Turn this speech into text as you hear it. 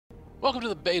Welcome to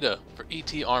the beta for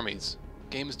ET Armies.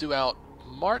 Game is due out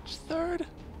March 3rd?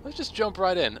 Let's just jump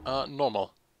right in.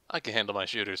 Normal. I can handle my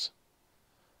shooters.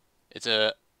 It's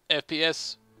a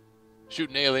FPS,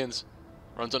 shooting aliens,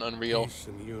 runs on Unreal. Peace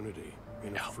and unity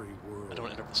in a free world. I don't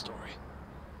want to interrupt the story.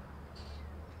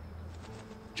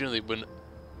 Generally, when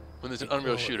there's an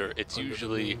Unreal shooter, it's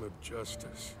usually, of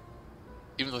justice.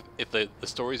 even if the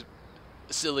story's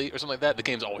silly or something like that, the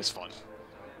game's always fun.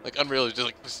 Like Unreal is just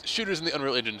like shooters in the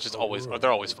Unreal Engine is just always,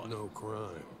 they're always fun. No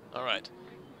crime. All right,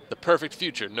 the perfect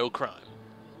future, no crime.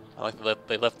 I like that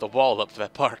they left the wall up for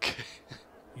that park.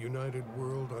 United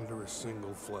world under a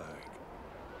single flag.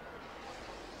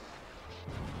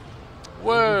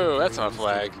 Whoa, that's not a Dreams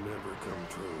flag. that have never come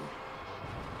true.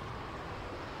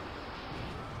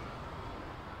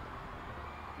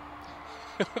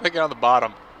 They get on the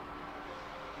bottom.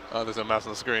 Oh, there's no mouse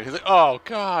on the screen. He's like, oh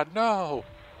God, no.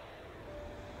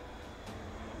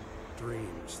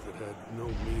 Dreams that had no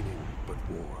meaning but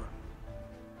war.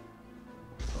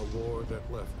 A war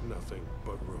that left nothing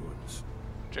but ruins.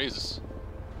 Jesus.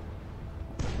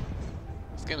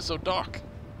 This game is so dark.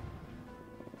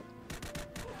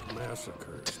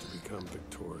 Massacres to become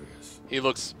victorious. He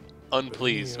looks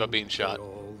unpleased about being shot. They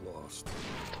all lost.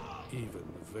 Even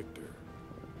the victor.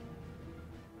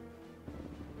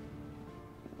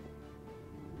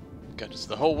 God, just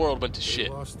the whole world went to They shit.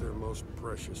 lost their most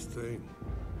precious thing,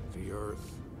 the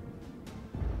earth.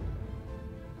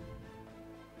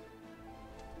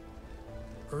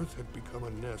 Earth had become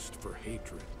a nest for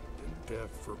hatred and death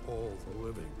for all the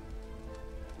living.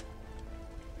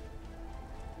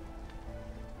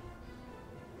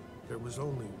 There was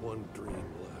only one dream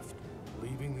left,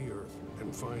 leaving the Earth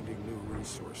and finding new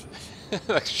resources.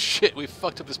 Like, shit, we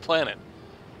fucked up this planet.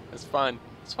 Let's find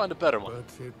a better one.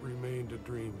 But it remained a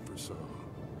dream for some.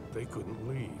 They couldn't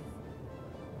leave.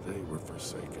 They were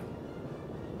forsaken.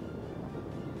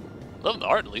 Love the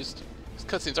art, at least. This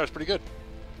cutscene's art's pretty good.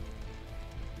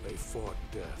 They fought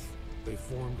death. They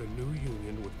formed a new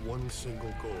union with one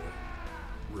single goal.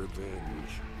 Revenge.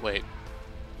 Wait.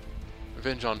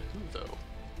 Revenge on who, though?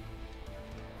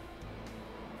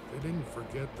 They didn't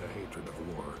forget the hatred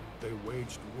of war. They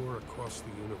waged war across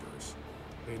the universe.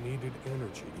 They needed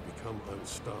energy to become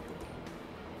unstoppable.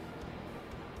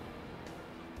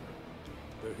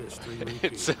 The history It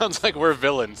repeats. sounds like we're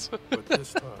villains. But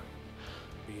this time,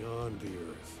 beyond the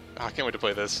Earth. Oh, I can't wait to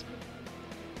play this.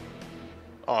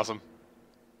 Awesome.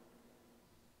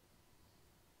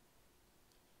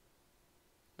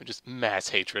 Just mass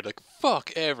hatred. Like,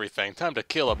 fuck everything. Time to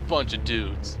kill a bunch of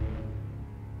dudes.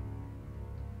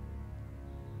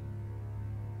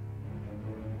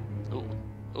 Ooh.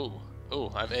 Ooh. Ooh.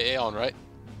 I have AA on, right?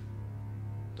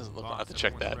 Doesn't look like I have to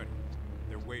check that.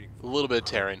 They're waiting A for little bit of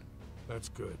tearing. That's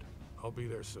good. I'll be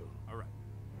there soon. All right.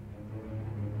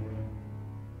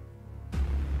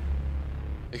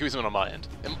 It could be something on my end.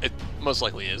 It most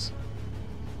likely is.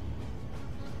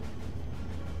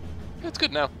 It's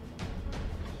good now.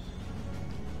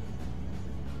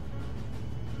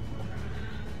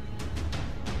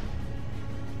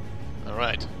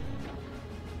 Alright.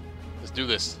 Let's do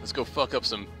this. Let's go fuck up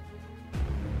some...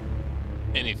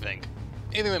 anything.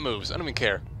 Anything that moves. I don't even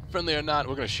care. Friendly or not,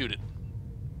 we're gonna shoot it.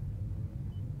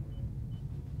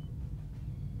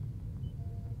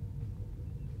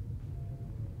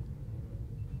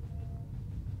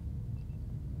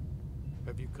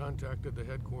 Have you contacted the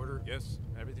headquarters? Yes,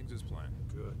 everything's as planned.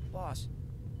 Good. Boss,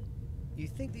 you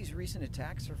think these recent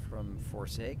attacks are from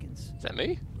Forsakens? Is that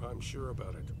me? I'm sure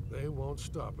about it. They won't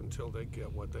stop until they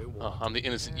get what they Oh, want. I'm the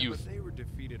innocent Yeah, youth. but they were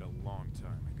defeated a long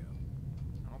time ago.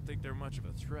 I don't think they're much of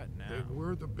a threat now. They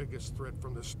were the biggest threat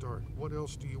from the start. What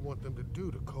else do you want them to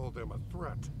do to call them a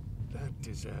threat? That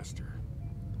disaster.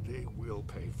 They will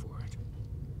pay for it.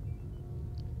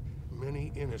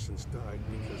 Many innocents died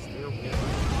because their war.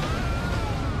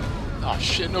 Oh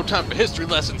shit, no time for history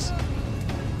lessons.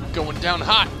 Going down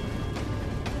hot.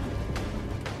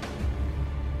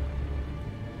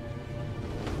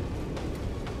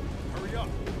 Hurry up!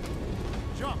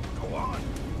 Jump! Go on!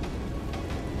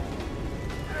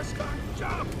 Ascot,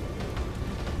 jump!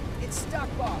 It's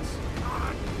stuck, boss.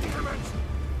 God damn it!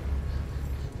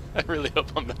 I really hope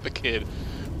I'm not the kid.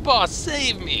 Boss,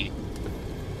 save me!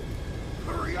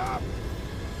 Hurry up!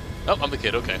 Oh, I'm the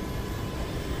kid, okay.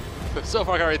 So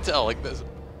far I can already tell, like, there's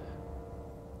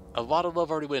a lot of love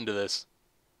already went into this.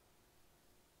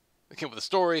 They came up with a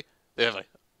story, they have, like,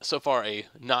 so far a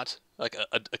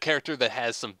character that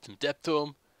has some depth to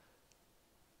him.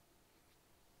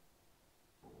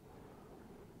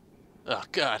 Oh,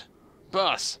 God.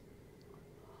 Boss!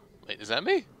 Wait, is that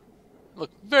me?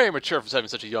 Look very mature for having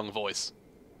such a young voice.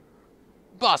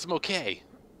 Boss, I'm okay.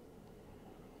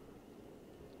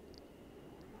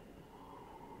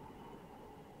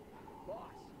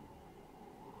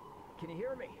 you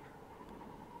hear me?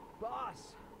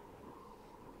 Boss!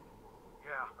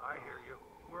 Yeah, I hear you.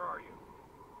 Where are you?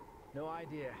 No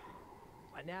idea.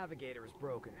 My navigator is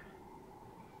broken.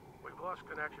 We've lost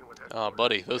connection with that. Oh,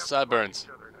 buddy, those sideburns.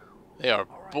 They are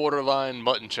right. borderline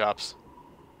mutton chops.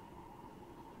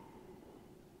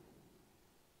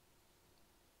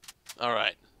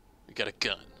 Alright. We got a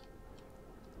gun.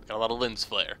 Got a lot of lens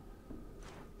flare.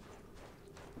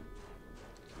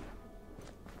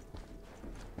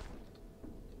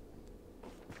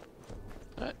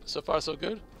 Alright, so far so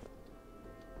good.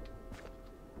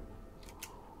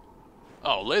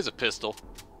 Oh, laser pistol.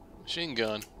 Machine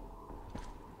gun.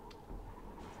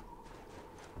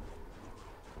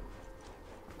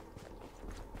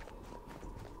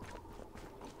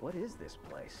 What is this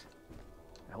place?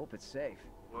 I hope it's safe.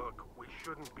 Look, we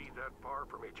shouldn't be that far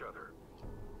from each other.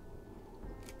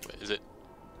 Wait, is it?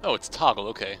 Oh, it's toggle,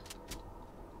 okay.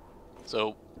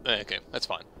 So, okay, that's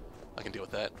fine. I can deal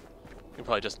with that. You can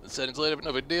probably adjust the settings later, but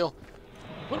no big deal.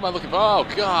 What am I looking for? Oh,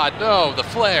 God, no! The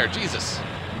flare! Jesus!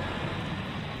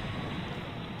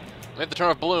 I have to turn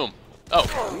off Bloom.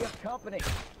 Oh! We have company.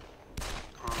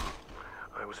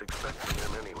 I was expecting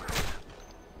them anyway.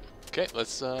 Okay,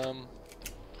 let's,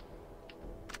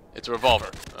 It's a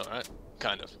revolver. Alright,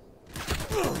 kind of.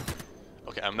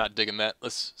 Okay, I'm not digging that.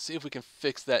 Let's see if we can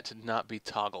fix that to not be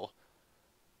toggle.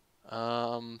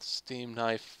 Steam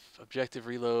knife, objective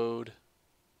reload.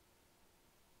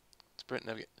 Sprint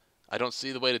navigate. I don't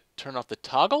see the way to turn off the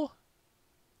toggle?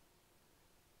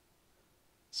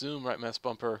 Zoom, right mouse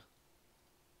bumper.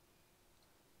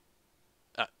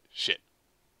 Ah, shit.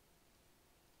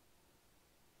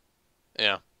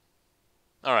 Yeah.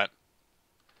 Alright.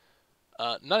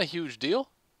 Not a huge deal.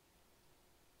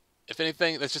 If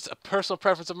anything, that's just a personal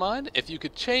preference of mine. If you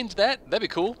could change that, that'd be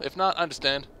cool. If not, I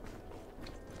understand.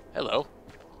 Hello.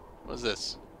 What is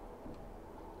this?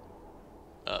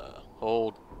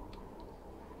 Hold.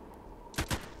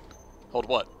 Hold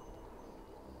what?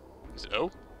 Is it O?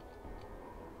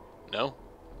 No.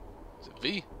 Is it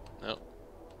V? No.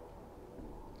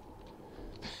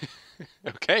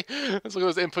 Okay, let's look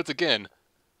at those inputs again.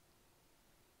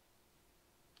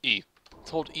 E. Let's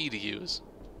hold E to use.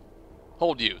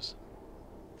 Hold use.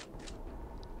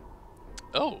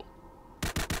 Oh.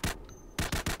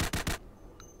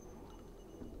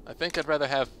 I think I'd rather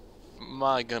have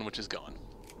my gun, which is gone.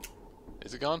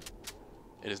 Is it gone?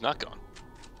 It is not gone.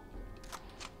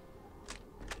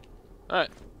 Alright.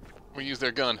 We use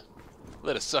their gun.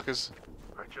 Let us, suckers.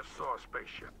 I just saw a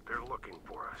spaceship. They're looking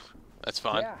for us. That's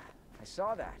fine. Yeah, I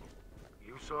saw that.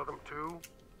 You saw them too?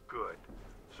 Good.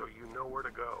 So you know where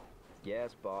to go.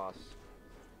 Yes, boss.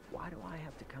 Why do I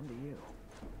have to come to you?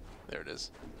 There it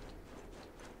is.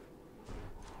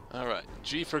 Alright.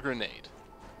 G for grenade.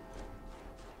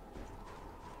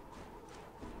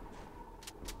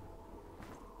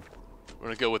 We're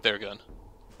gonna go with their gun.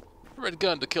 Red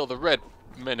gun to kill the red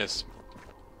menace.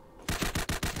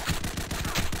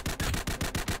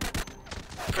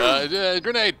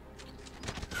 Grenade!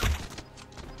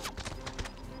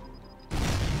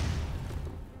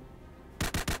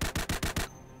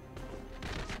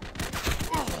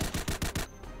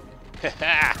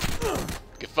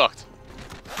 Get fucked.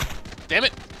 Damn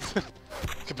it!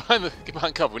 Get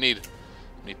behind cover. We need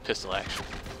pistol action.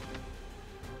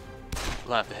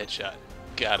 Line up the headshot.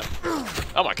 Got him.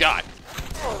 Oh my god!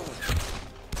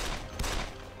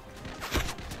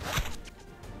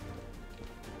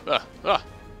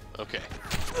 Okay.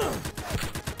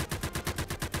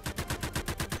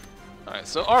 Alright,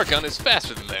 so our gun is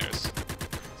faster than theirs.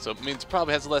 So it means it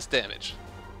probably has less damage.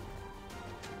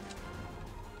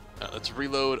 Let's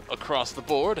reload across the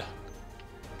board.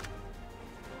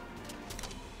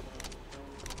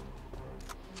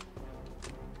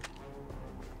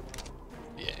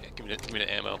 Yeah, give me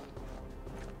the ammo.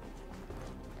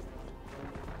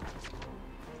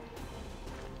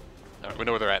 Alright, we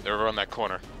know where they're at. They're around that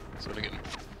corner. So we get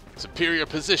superior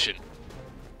position.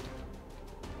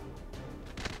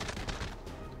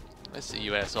 I see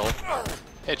you, asshole.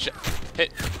 Headshot.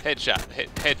 Headshot.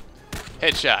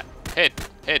 Headshot.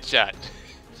 Headshot.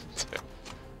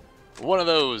 One of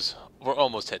those were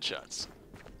almost headshots.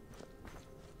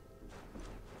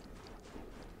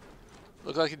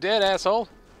 Look like you're dead, asshole.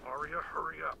 Arya,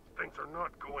 hurry up. Things are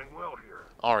not going well here.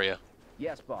 Arya.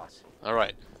 Yes, boss.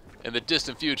 Alright. In the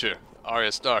distant future,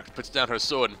 Arya Stark puts down her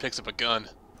sword and picks up a gun.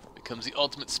 Becomes the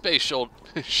ultimate space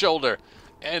shoulder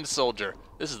and soldier.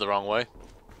 This is the wrong way.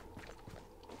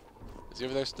 Is he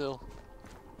over there still?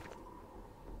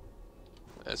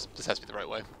 This has to be the right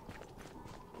way.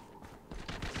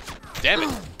 Damn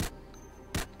it!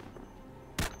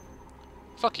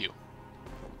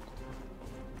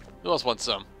 Who else wants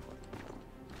some?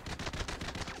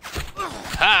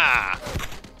 Ha!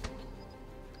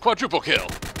 Quadruple kill.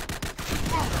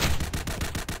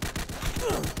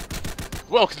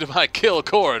 Welcome to my kill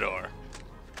corridor.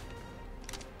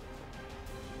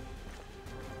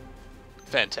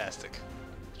 Fantastic.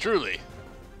 Truly.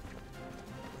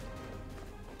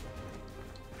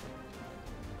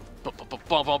 Bum, bum, bum,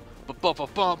 bum, bum, bum, bum,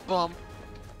 bum, bum.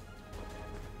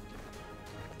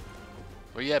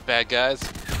 Where you at, bad guys?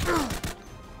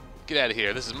 Get out of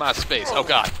here. This is my space. Oh,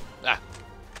 God. Ah.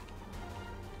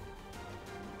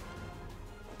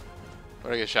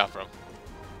 Where'd I get shot from?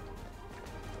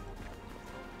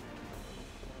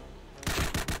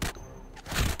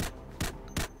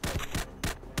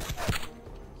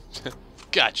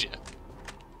 Gotcha.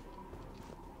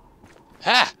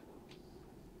 Ha!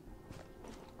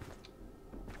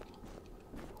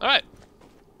 Alright.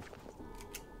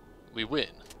 We win.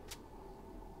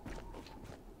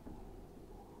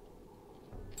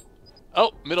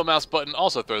 Oh, middle mouse button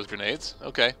also throws grenades.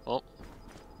 Okay, well.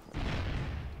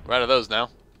 We're out of those now.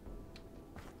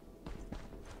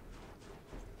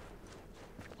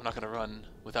 We're not going to run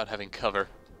without having cover.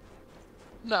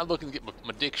 I'm not looking to get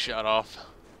my dick shot off.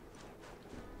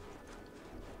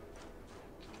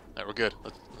 Alright, we're good.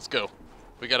 Let's go.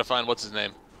 We got to find what's his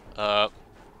name.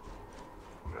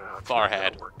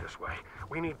 Farhad. Work this way.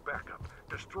 We need backup.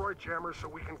 Destroy jammers so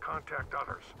we can contact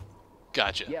others.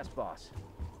 Gotcha. Yes, boss.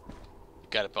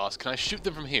 Got it, boss. Can I shoot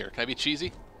them from here? Can I be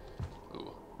cheesy?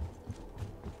 Ooh.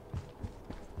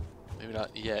 Maybe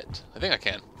not yet. I think I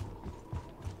can.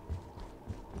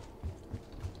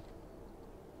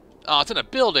 Oh, it's in a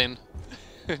building.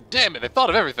 Damn it, they thought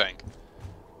of everything.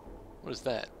 What is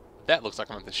that? That looks like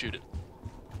I'm going to shoot it.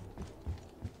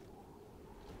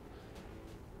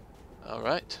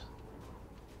 Alright.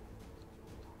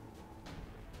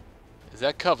 Is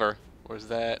that cover? Or is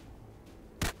that...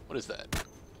 What is that?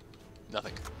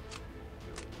 Nothing.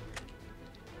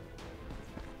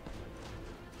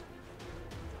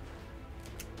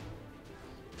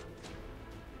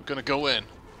 We're gonna go in.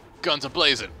 Guns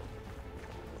a-blazing.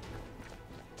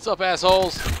 What's up,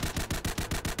 assholes?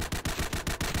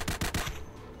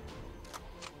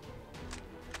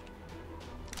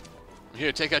 I'm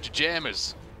here to take out your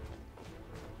jammers.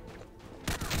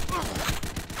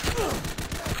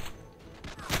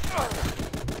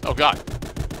 Oh, God.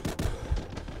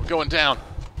 We're going down.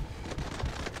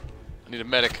 I need a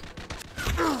medic.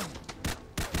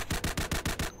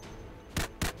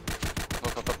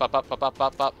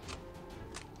 Up.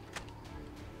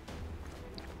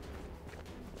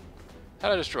 How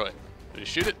did I destroy it? Did he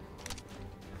shoot it?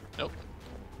 Nope.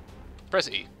 Press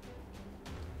E.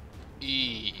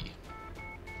 E.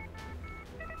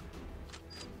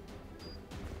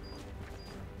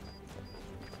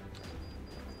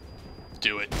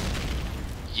 Do it.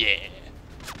 Yeah.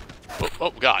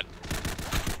 Oh, God.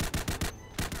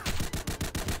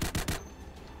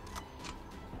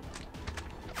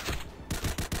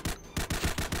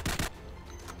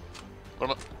 What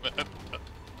am I?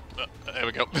 There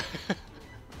we go.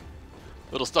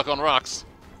 Little stuck on rocks.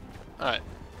 Alright.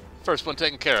 First one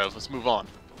taken care of. Let's move on.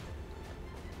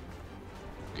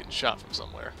 Getting shot from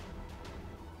somewhere.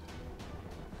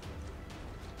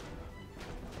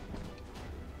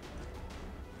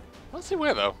 Let's see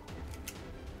where, though.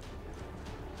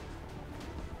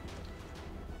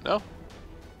 No?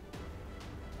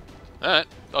 Alright,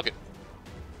 fuck it.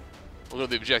 We'll go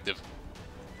to the objective.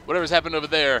 Whatever's happened over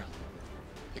there,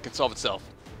 it can solve itself.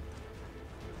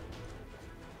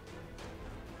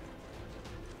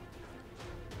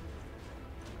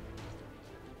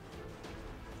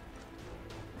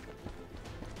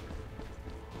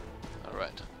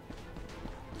 Alright.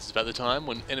 This is about the time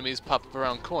when enemies pop up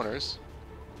around corners.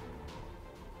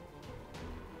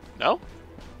 No?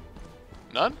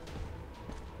 None?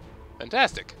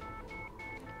 Fantastic.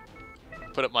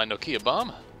 Put up my Nokia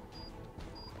bomb.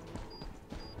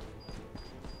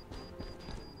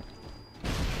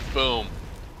 Boom.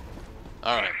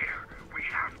 Alright. We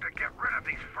have to get rid of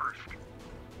these first.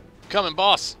 Coming,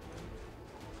 boss.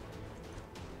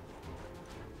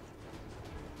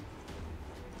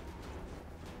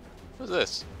 What's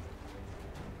this?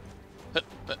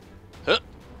 Huh.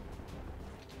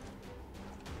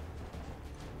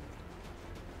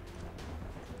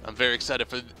 I'm very excited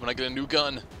for when I get a new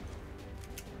gun.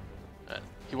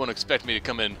 He won't expect me to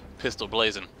come in pistol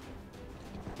blazing.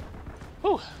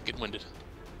 Whew, getting winded.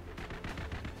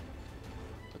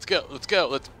 Let's go, let's go,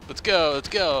 let's go, let's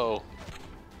go.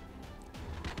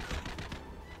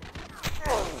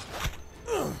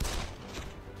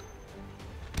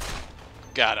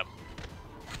 Got him.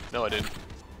 No, I didn't.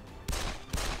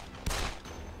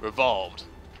 Revolved.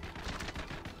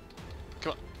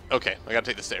 Come on. Okay, I gotta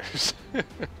take the stairs.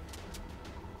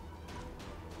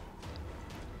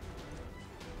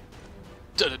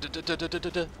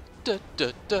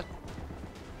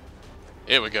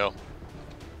 Here we go.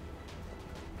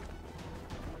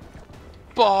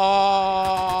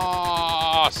 Boss!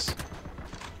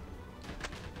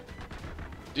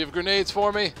 Do you have grenades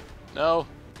for me? No?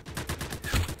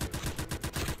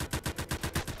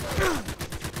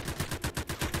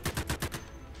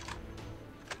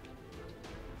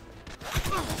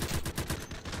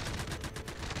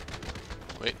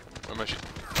 Wait, where am I shooting?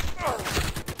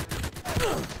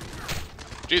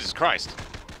 Jesus Christ.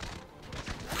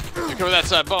 You cover that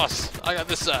side, boss. I got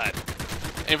this side.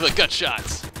 Aim for the gut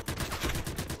shots.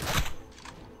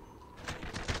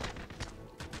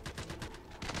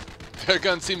 Their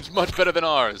gun seems much better than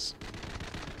ours.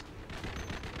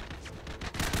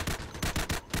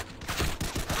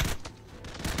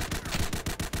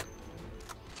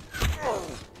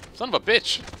 Son of a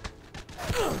bitch.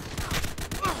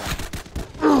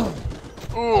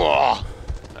 Ooh. Alright,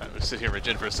 we'll sit here and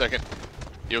regen for a second.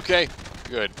 You okay?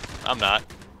 Good. I'm not.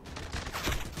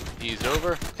 Ease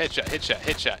over. Headshot, headshot,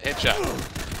 headshot,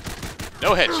 headshot.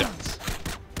 No headshots.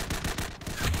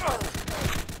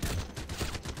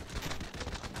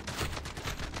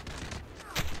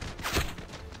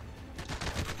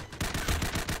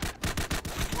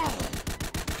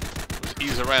 Just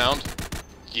ease around.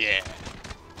 Yeah.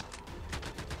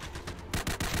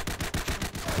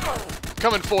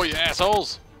 Coming for you,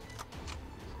 assholes.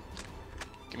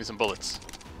 Give me some bullets. There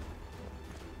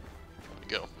we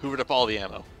go. Hoovered up all the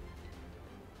ammo.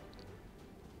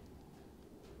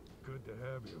 Good to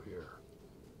have you here.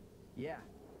 Yeah.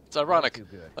 It's ironic. Too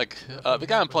good. Like, the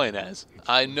guy I'm playing as,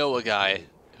 I know a guy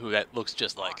who that looks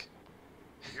just like.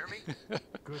 You hear me?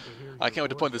 Good to hear I your can't wait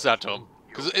to voice. point this out to him.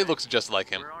 Because it looks just like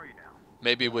him. Where are you now?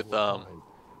 Maybe with, We're fine.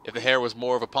 if the hair was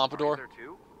more of a Armies pompadour. there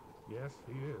too? Yes,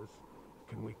 he is.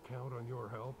 Can we count on your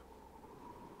help?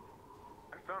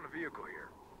 I found a vehicle here.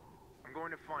 I'm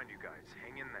going to find you guys.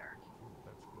 Hang in there.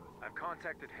 That's good. I've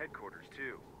contacted headquarters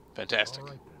too. Fantastic. All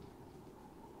right then.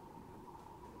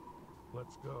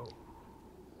 Let's go.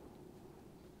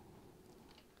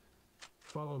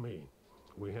 Follow me.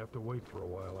 We have to wait for a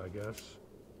while, I guess.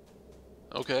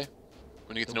 Okay.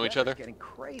 When you get to The know each weather's other. getting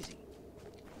crazy.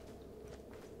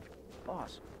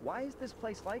 Boss, why is this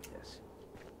place like this?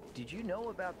 Did you know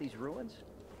about these ruins?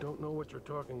 Don't know what you're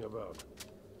talking about.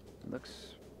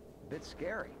 Looks a bit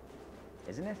scary,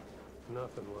 isn't it?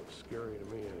 Nothing looks scary to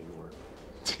me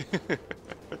anymore.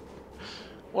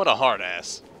 What a hard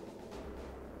ass.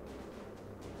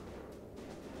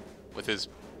 With his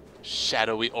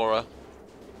shadowy aura.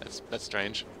 That's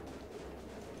strange.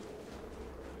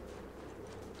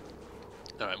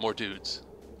 Alright, more dudes.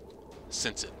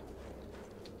 Sense it.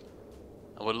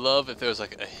 I would love if there was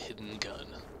like a hidden gun.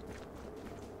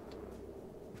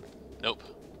 Nope.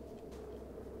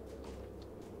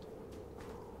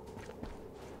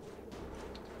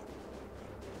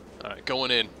 Alright,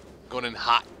 going in. Going in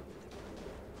hot.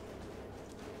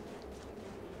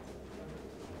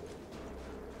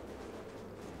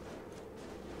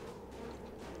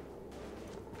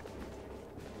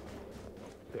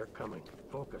 They're coming.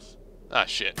 Focus. Ah,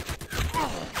 shit.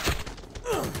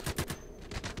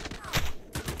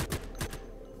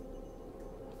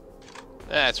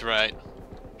 That's right.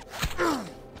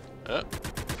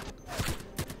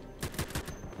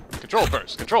 Control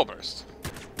burst, control burst.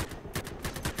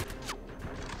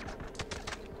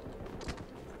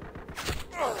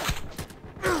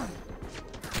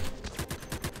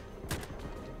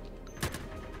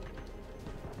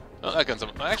 Oh, that gun's...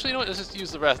 Actually, you know what? Let's just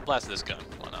use the last of this gun.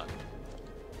 Why not?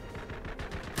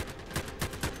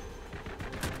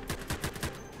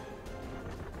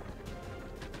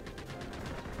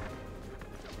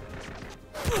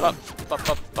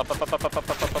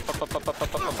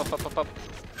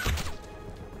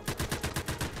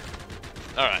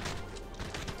 Alright.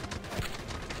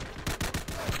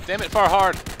 Damn it, far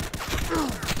hard.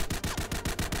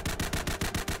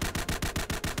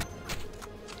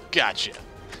 Gotcha.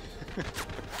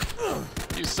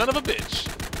 You son of a bitch.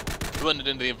 Blended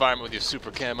into the environment with your super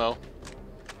camo.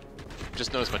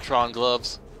 Just noticed my Tron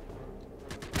gloves.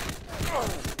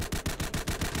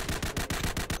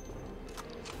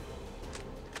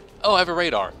 Oh, I have a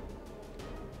radar.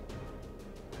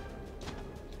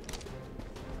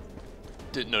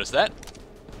 Didn't notice that.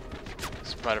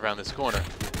 It's right around this corner.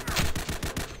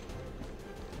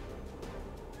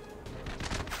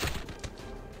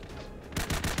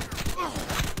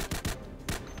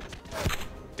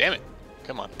 Damn it.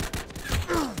 Come on.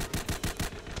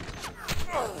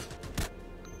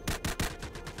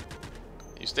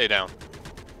 Stay down.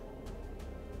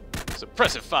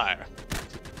 Suppressive fire.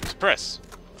 Suppress.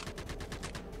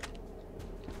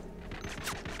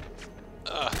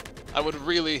 I would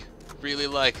really, really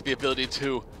like the ability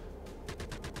to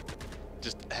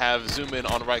just have zoom in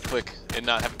on right click and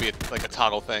not have it be like a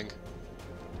toggle thing.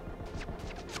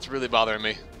 It's really bothering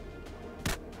me.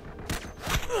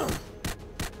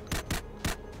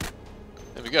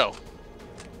 There we go.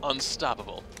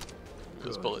 Unstoppable.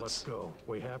 Those Good, bullets. let's go.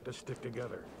 We have to stick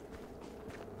together.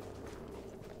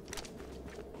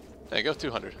 There you go,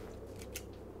 200. Do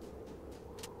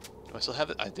I still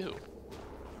have it? I do.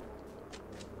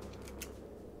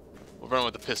 We'll run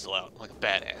with the pistol out, like a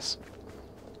badass.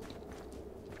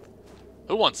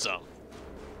 Who wants some?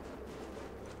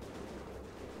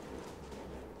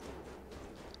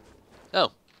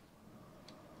 Oh.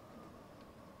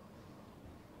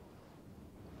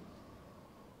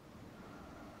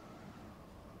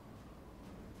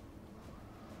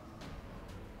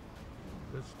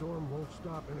 This storm won't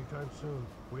stop anytime soon.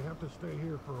 We have to stay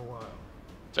here for a while.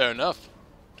 Fair enough.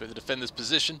 Do we have to defend this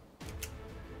position?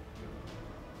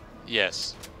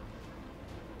 Yes.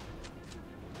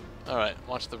 Alright,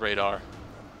 watch the radar.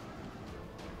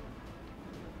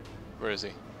 Where is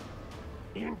he?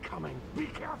 Incoming! Be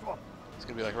careful! He's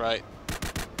gonna be like, right.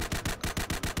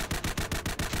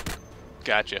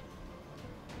 Gotcha.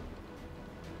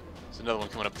 There's another one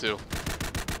coming up too.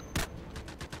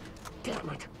 Damn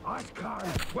it! Oscar,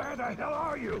 where the hell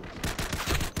are you?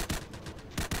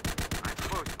 I'm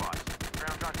close, boss.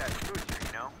 Ground's not that smooth here,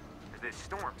 you know? There's this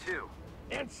storm, too.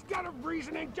 Instead of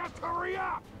reasoning, just hurry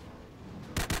up!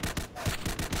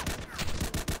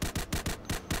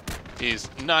 He's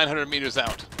 900 meters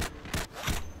out.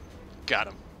 Got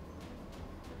him.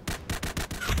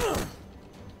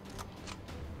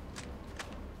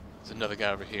 There's another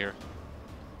guy over here.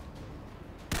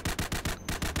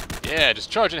 Yeah, just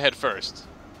charging head first.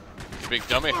 You big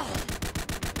dummy.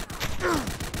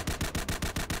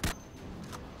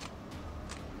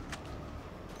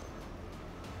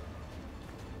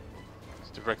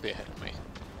 It's directly ahead of me. Is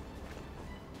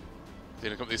he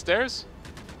gonna come up these stairs?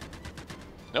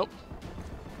 Nope.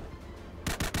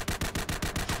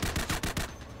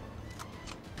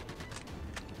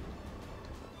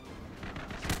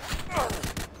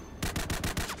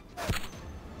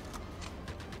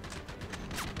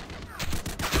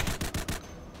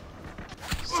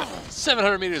 Se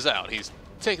 700 meters out. He's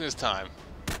taking his time.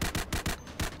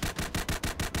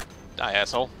 Die,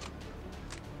 asshole.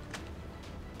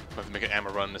 I'll have to make an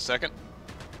ammo run in a second.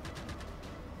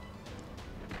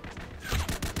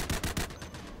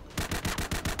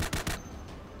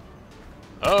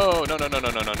 Oh, no, no, no, no,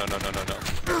 no, no, no, no, no, no, no.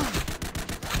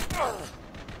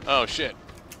 Oh, shit.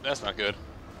 That's not good.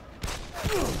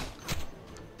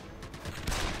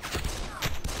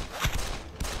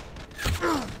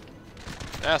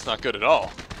 That's not good at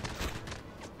all.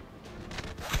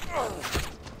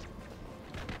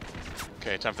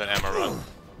 Okay, time for that ammo run.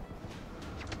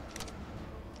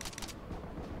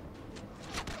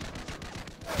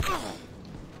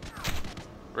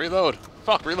 Reload.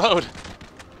 Fuck, reload.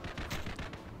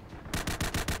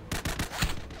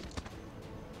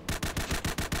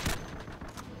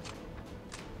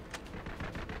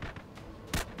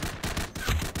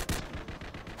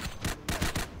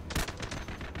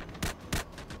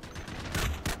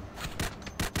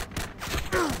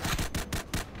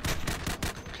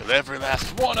 Kill every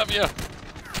last one of you.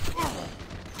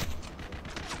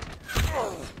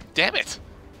 Damn it.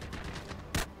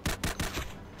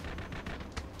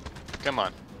 Come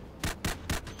on.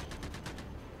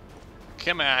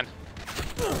 Come on.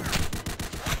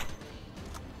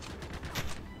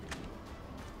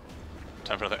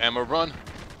 Time for another ammo run.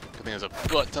 Good thing there's a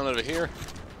butt ton over here.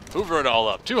 Hoover it all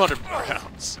up. 200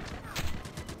 rounds.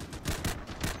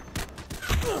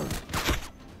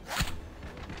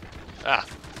 Ah.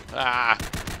 Ah.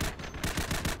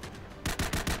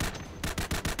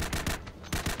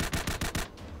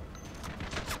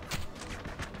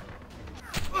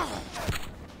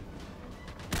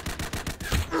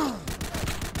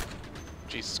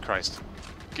 Jesus Christ.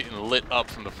 Getting lit up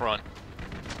from the front.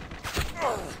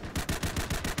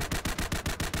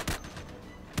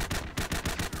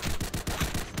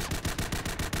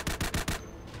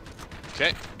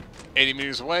 Okay. 80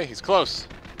 meters away. He's close.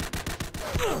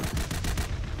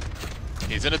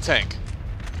 He's in a tank.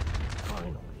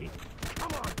 Finally.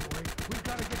 Come on, boys. We've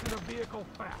got to get to the vehicle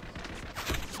fast.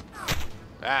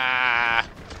 Ah.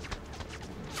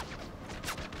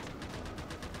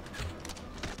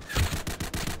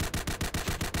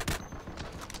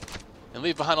 And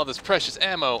leave behind all this precious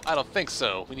ammo? I don't think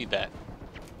so. We need that.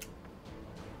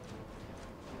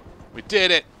 We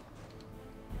did it!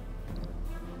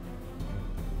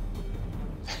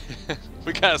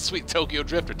 We got a sweet Tokyo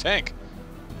Drifter tank.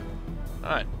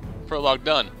 Alright, prologue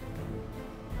done.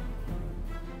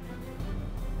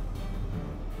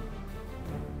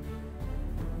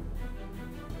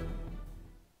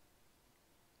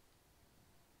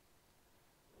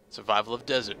 Survival of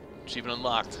desert. Achievement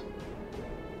unlocked.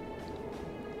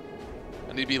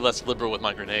 I need to be less liberal with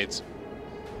my grenades.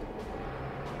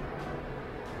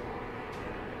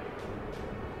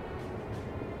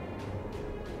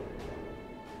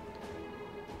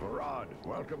 Farad,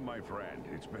 welcome, my friend.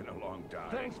 It's been a long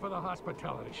time. Thanks for the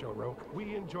hospitality, Sharok.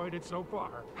 We enjoyed it so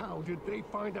far. How did they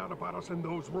find out about us in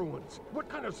those ruins? What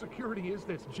kind of security is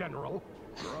this, General?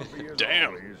 Grumpy as Damn.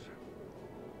 always.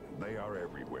 They are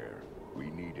everywhere. We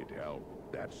needed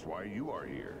help. That's why you are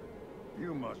here.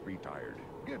 You must be tired.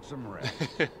 Get some rest.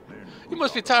 You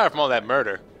must be tired from all that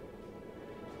murder.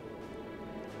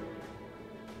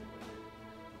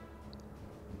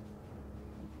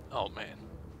 Oh man.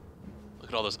 Look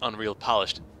at all those unreal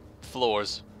polished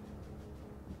floors.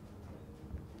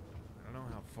 I don't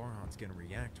know how Farhan's gonna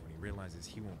react when he realizes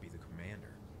he won't be the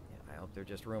commander. Yeah, I hope they're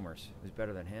just rumors. Who's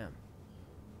better than him?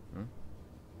 Hmm?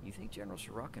 You think General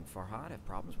Sharok and Farhad have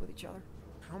problems with each other?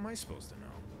 How am I supposed to know?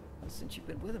 Well, since you've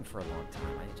been with him for a long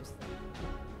time, I just...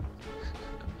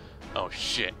 Oh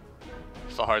shit.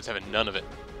 Fahad's having none of it.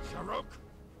 Sharok?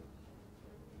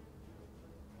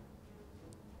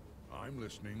 I'm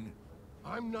listening.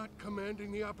 I'm not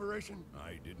commanding the operation.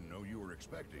 I didn't know you were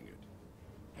expecting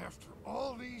it. After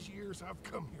all these years I've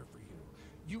come here for you.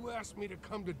 You asked me to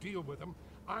come to deal with them.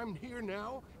 I'm here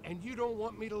now, and you don't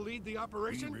want me to lead the We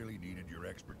operation? really needed your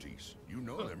expertise. You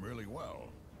know them really well.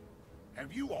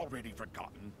 Have you already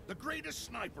forgotten? The greatest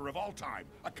sniper of all time.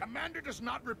 A commander does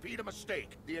not repeat a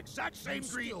mistake. The exact same You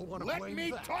greed. still wanna Let blame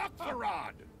me that? talk,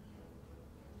 Farad.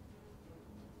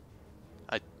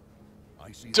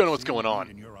 I see Don't know the what's same going on.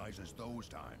 greed in your eyes as those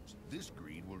times. This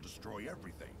greed will destroy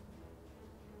everything.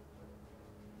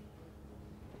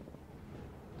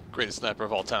 Greatest sniper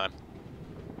of all time.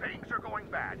 Things are going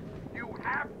bad. You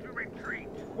have to retreat.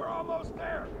 We're almost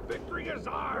there. Victory is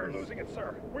ours. We're losing it,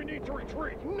 sir. We need to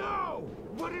retreat. No!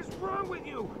 What is wrong with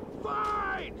you?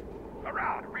 Fight!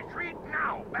 Farad, retreat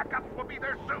now. Backups will be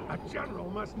there soon. A general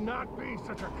must not be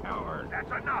such a coward. That's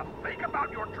enough. Think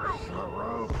about your troops.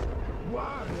 Sharok,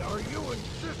 why are you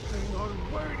insisting on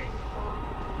waiting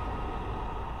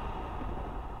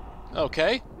for...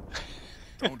 Okay.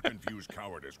 Don't confuse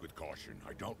cowardice with caution.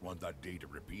 I don't want that day to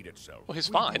repeat itself. Well, he's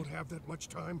We fine. don't have that much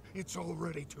time. It's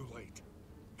already too late.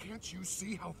 Can't you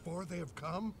see how far they have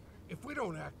come? If we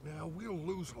don't act now, we'll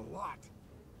lose a lot.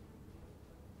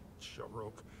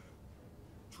 Sharok,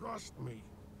 trust me.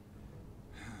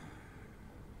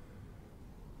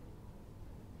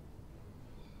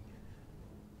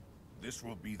 This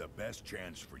will be the best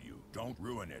chance for you. Don't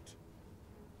ruin it.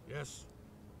 Yes,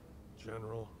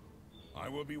 General. I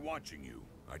will be watching you.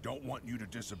 I don't want you to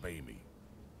disobey me.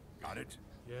 Got it?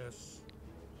 Yes.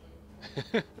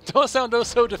 Don't sound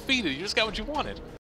so defeated. You just got what you wanted.